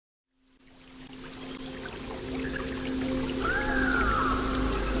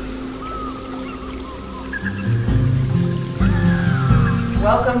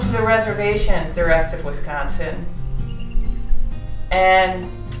welcome to the reservation, the rest of Wisconsin.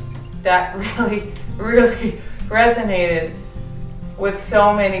 And that really, really resonated with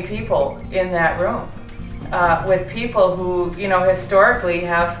so many people in that room, with people who, you know, historically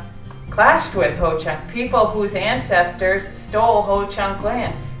have clashed with Ho-Chunk, people whose ancestors stole Ho-Chunk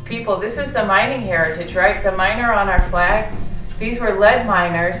land. People, this is the mining heritage, right? The miner on our flag, these were lead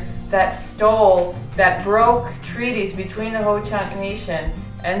miners that stole, that broke treaties between the Ho-Chunk Nation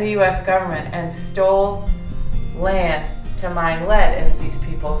and the US government and stole land to mine lead in these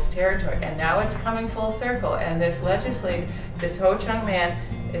people's territory. And now it's coming full circle, and this Ho-Chunk man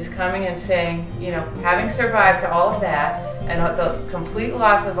is coming and saying, you know, having survived all of that and the complete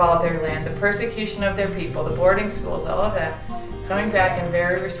loss of all of their land, the persecution of their people, the boarding schools, all of that, coming back and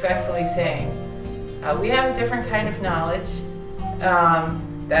very respectfully saying, we have a different kind of knowledge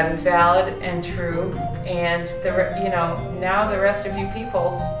that is valid and true, and you know, now the rest of you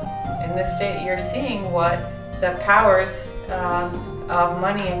people in this state, you're seeing what the powers of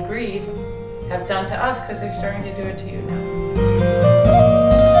money and greed have done to us, because they're starting to do it to you now.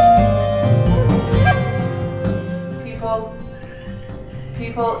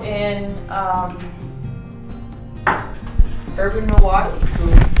 People in urban Milwaukee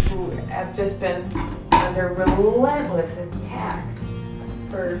who have just been under relentless attack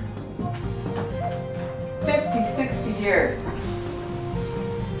for 50, 60 years. I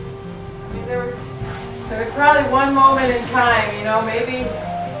mean, there was probably one moment in time, you know, maybe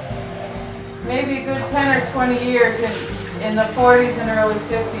a good 10 or 20 years in the 40s and early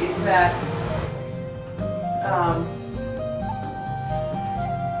 50s that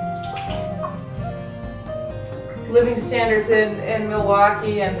living standards in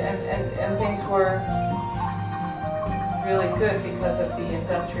Milwaukee and things were really good because of the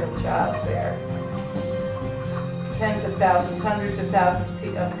industrial jobs there. Tens of thousands, hundreds of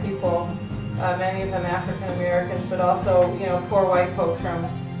thousands of people, many of them African Americans, but also, you know, poor white folks from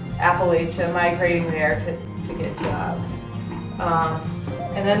Appalachia migrating there to get jobs.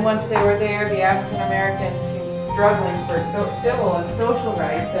 And then once they were there, the African Americans struggling for civil and social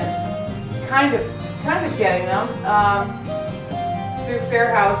rights and kind of getting them through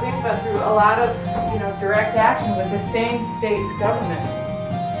fair housing, but through a lot of, you know, direct action with the same state's government.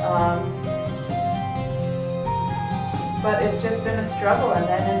 But it's just been a struggle, and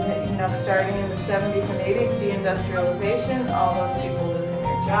then you know, starting in the 70s and 80s, deindustrialization, all those people losing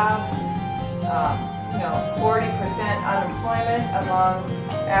their jobs, you know, 40% unemployment among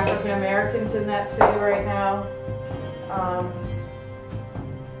African Americans in that city right now.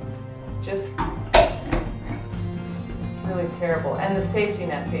 It's just really terrible, and the safety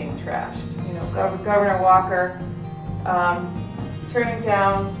net being trashed. You know, Governor Walker turning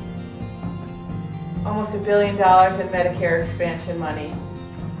down almost $1 billion in Medicare expansion money,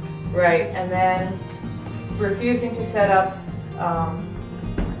 right? And then refusing to set up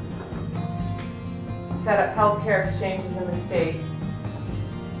healthcare exchanges in the state,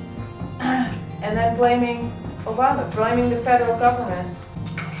 and then blaming Obama, blaming the federal government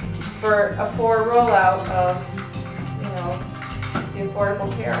for a poor rollout of, you know, the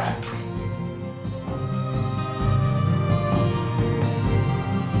Affordable Care Act.